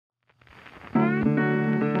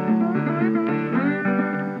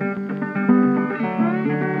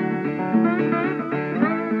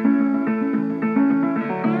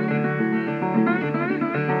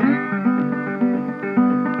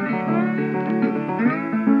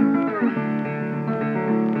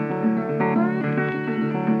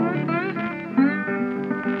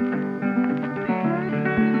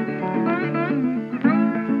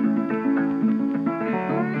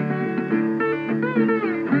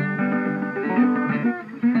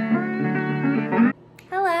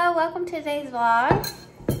today's vlog.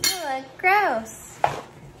 I look gross.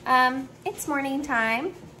 It's morning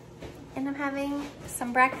time and I'm having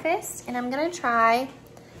some breakfast and I'm gonna try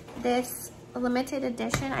this limited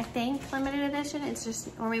edition, I think limited edition, it's just,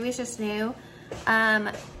 or maybe it's just new.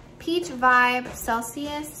 Peach Vibe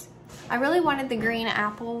Celsius. I really wanted the green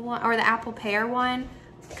apple one, or the apple pear one.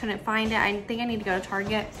 Couldn't find it. I think I need to go to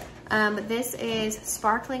Target. But this is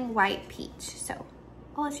sparkling white peach. So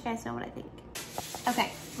I'll let you guys know what I think.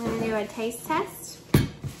 Okay, I'm gonna do a taste test.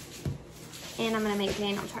 And I'm gonna make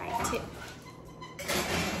Daniel try it too.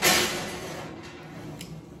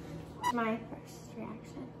 My first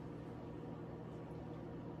reaction.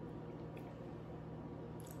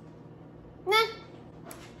 Nah.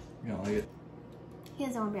 You don't like it? He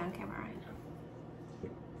doesn't want to be on camera right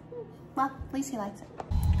now. Well, at least he likes it.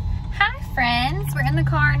 Hi friends, we're in the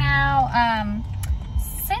car now.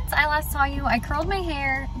 Since I last saw you, I curled my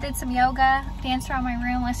hair, did some yoga, danced around my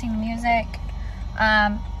room listening to music,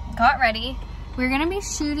 got ready. We're gonna be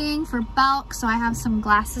shooting for Belk, so I have some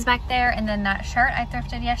glasses back there, and then that shirt I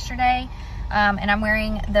thrifted yesterday, and I'm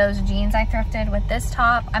wearing those jeans I thrifted with this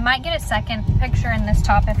top. I might get a second picture in this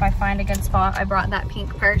top if I find a good spot. I brought that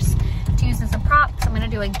pink purse to use as a prop, so I'm gonna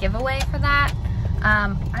do a giveaway for that.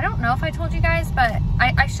 I don't know if I told you guys, but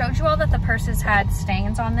I showed you all that the purses had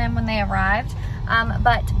stains on them when they arrived,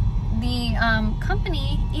 but the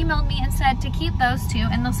company emailed me and said to keep those two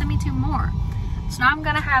and they'll send me 2 more. So now I'm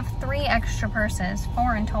gonna have 3 extra purses,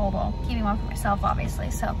 4 in total, keeping one for myself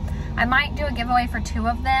obviously. So I might do a giveaway for 2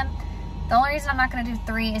 of them. The only reason I'm not gonna do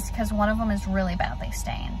 3 is because one of them is really badly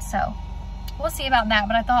stained. So we'll see about that,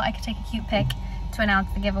 but I thought I could take a cute pic to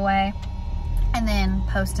announce the giveaway and then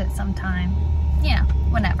post it sometime. You know,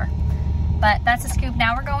 whenever. But that's a scoop.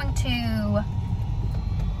 Now we're going to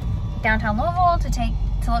downtown Louisville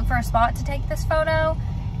to look for a spot to take this photo.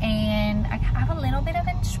 And I have a little bit of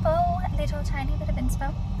inspo, a little tiny bit of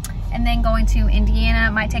inspo. And then going to Indiana,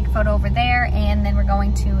 might take a photo over there, and then we're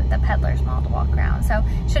going to the Peddler's Mall to walk around. So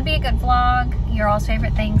should be a good vlog. Your all's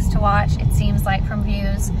favorite things to watch, it seems like from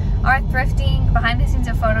views, are thrifting, behind the scenes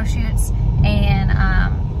of photo shoots, and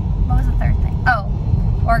what was the third thing? Oh,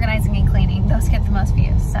 organizing and cleaning. Those get the most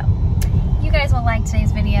views. So you guys will like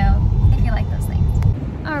today's video if you like those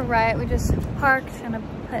things. All right, we just parked, gonna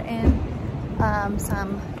put in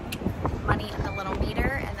some money in the little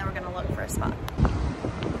meter, and then we're gonna look for a spot.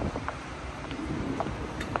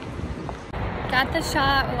 Got the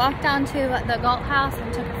shot. We walked down to the Galt House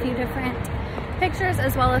and took a few different pictures,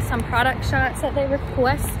 as well as some product shots that they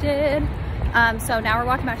requested. So now we're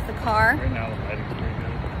walking back to the car. Right now the lighting's pretty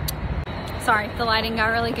good. Sorry, the lighting got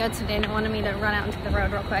really good, so Daniel wanted me to run out into the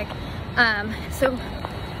road real quick. So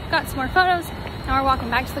got some more photos. Now we're walking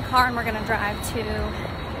back to the car and we're gonna drive to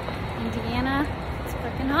Indiana. It's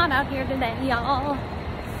freaking hot out here today, y'all.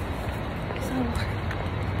 So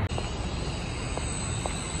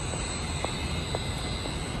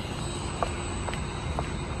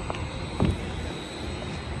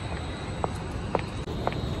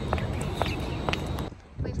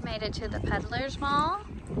we've made it to the Peddler's Mall.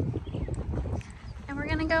 And we're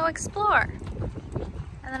gonna go explore.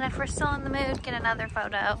 And then if we're still in the mood, get another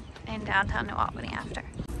photo in downtown New Albany after.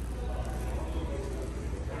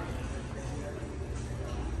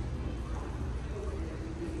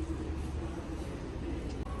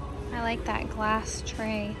 I like that glass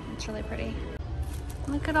tray. It's really pretty.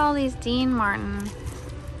 Look at all these Dean Martin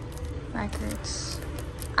records.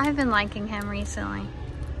 I've been liking him recently.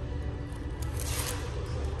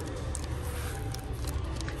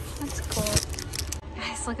 That's cool.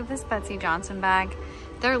 Guys, look at this Betsy Johnson bag.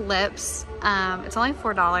 Their lips, it's only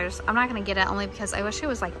 $4. I'm not gonna get it only because I wish it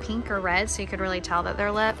was like pink or red so you could really tell that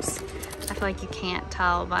they're lips. I feel like you can't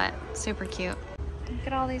tell, but super cute. Look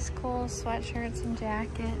at all these cool sweatshirts and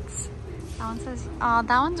jackets. That one says, oh,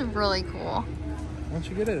 that one's really cool. Why don't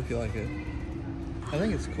you get it if you like it? I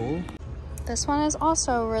think it's cool. This one is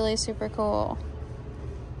also really super cool.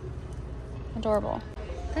 Adorable.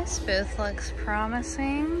 This booth looks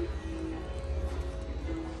promising.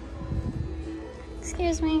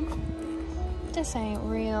 Excuse me. This ain't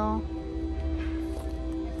real.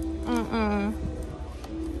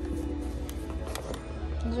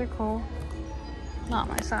 These are cool. Not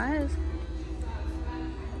my size.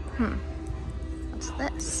 What's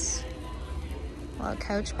this? A little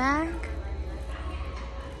Coach bag.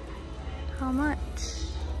 How much?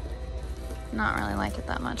 Not really like it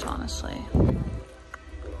that much, honestly.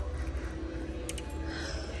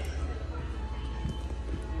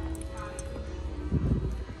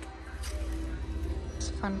 It's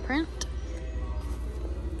a fun print.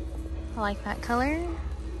 I like that color.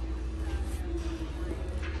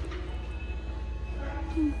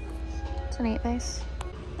 a neat vase.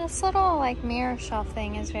 This little like mirror shelf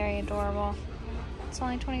thing is very adorable. It's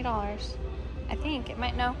only $20. I think it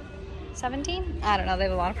might, no, 17? I don't know, they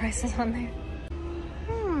have a lot of prices on there.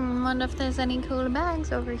 Wonder if there's any cool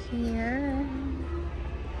bags over here.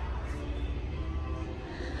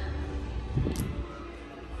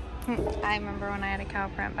 I remember when I had a cow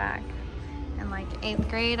print bag in like 8th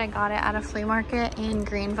grade. I got it at a flea market in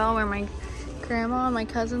Greenville where my grandma and my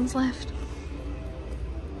cousins lived.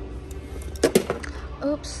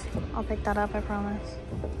 Oops, I'll pick that up, I promise.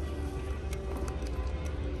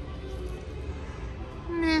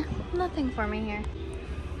 Nah, nothing for me here.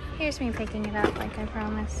 Here's me picking it up like I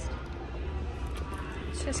promised.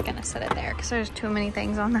 It's just gonna sit it there because there's too many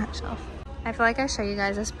things on that shelf. I feel like I show you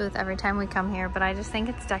guys this booth every time we come here, but I just think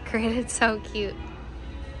it's decorated so cute.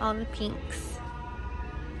 All the pinks.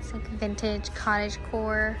 It's like vintage cottage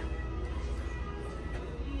core.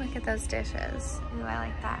 Look at those dishes. Ooh, I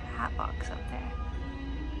like that hat box up there.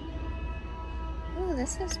 Ooh,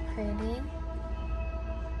 this is pretty.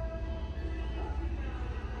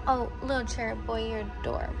 Oh, little cherub boy, you're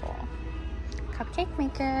adorable. Cupcake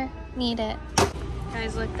maker, need it.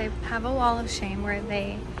 Guys, look, they have a wall of shame where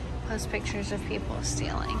they post pictures of people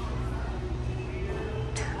stealing.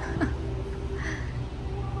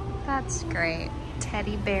 That's great.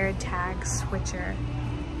 Teddy bear tag switcher.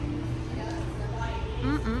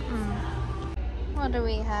 What do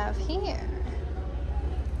we have here?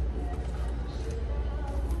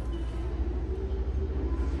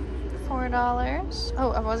 $4.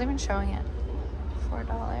 Oh, I wasn't even showing it.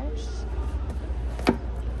 $4.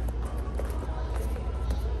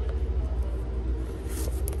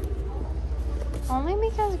 Only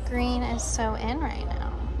because green is so in right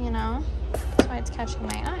now, you know? That's why it's catching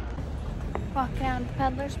my eye. Walk down to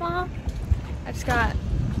Peddler's Mall. I just got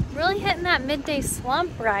really hitting that midday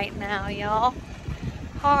slump right now, y'all.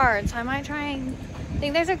 Hard, so I might try and, I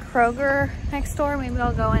think there's a Kroger next door. Maybe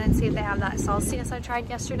I'll go in and see if they have that Celsius I tried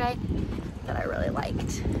yesterday that I really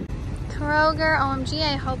liked. Kroger, OMG,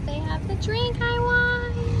 I hope they have the drink I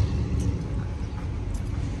want.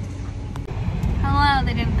 Hello,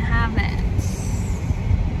 they didn't have it.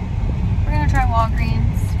 We're gonna try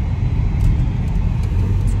Walgreens.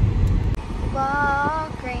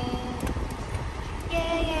 Walgreens.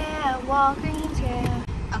 Yeah, Walgreens, yeah.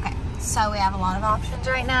 Okay, so we have a lot of options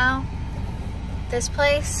right now. This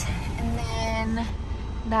place, and then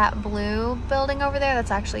that blue building over there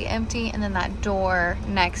that's actually empty, and then that door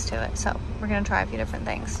next to it. So we're gonna try a few different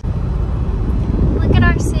things. Look at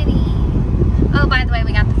our city. Oh, by the way,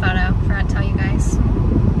 we got the photo. Forgot to tell you guys.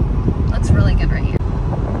 Looks really good right here.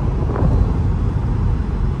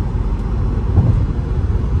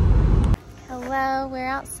 Hello, we're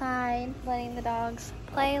outside letting the dogs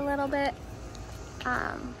play a little bit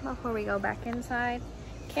before we go back inside.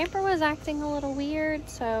 Camper was acting a little weird,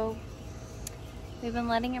 so we've been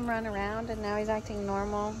letting him run around, and now he's acting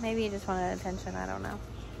normal. Maybe he just wanted attention, I don't know.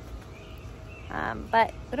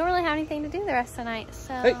 But we don't really have anything to do the rest of the night,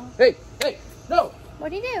 so... Hey, no!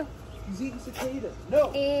 What'd you do? He's eating cicadas.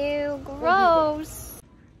 No! Ew, gross.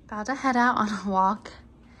 About to head out on a walk,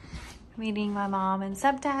 meeting my mom and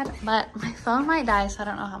stepdad, but my phone might die, so I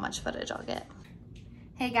don't know how much footage I'll get.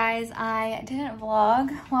 Hey guys, I didn't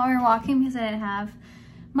vlog while we were walking because I didn't have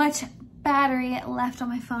much battery left on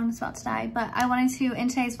my phone. It's about to die, but I wanted to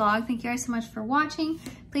end today's vlog. Thank you guys so much for watching.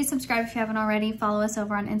 Please subscribe if you haven't already. Follow us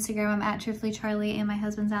over on Instagram. I'm at TruthfullyCharlie and my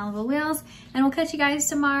husband's Louisville Wheels, and we'll catch you guys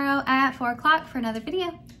tomorrow at 4 o'clock for another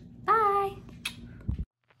video.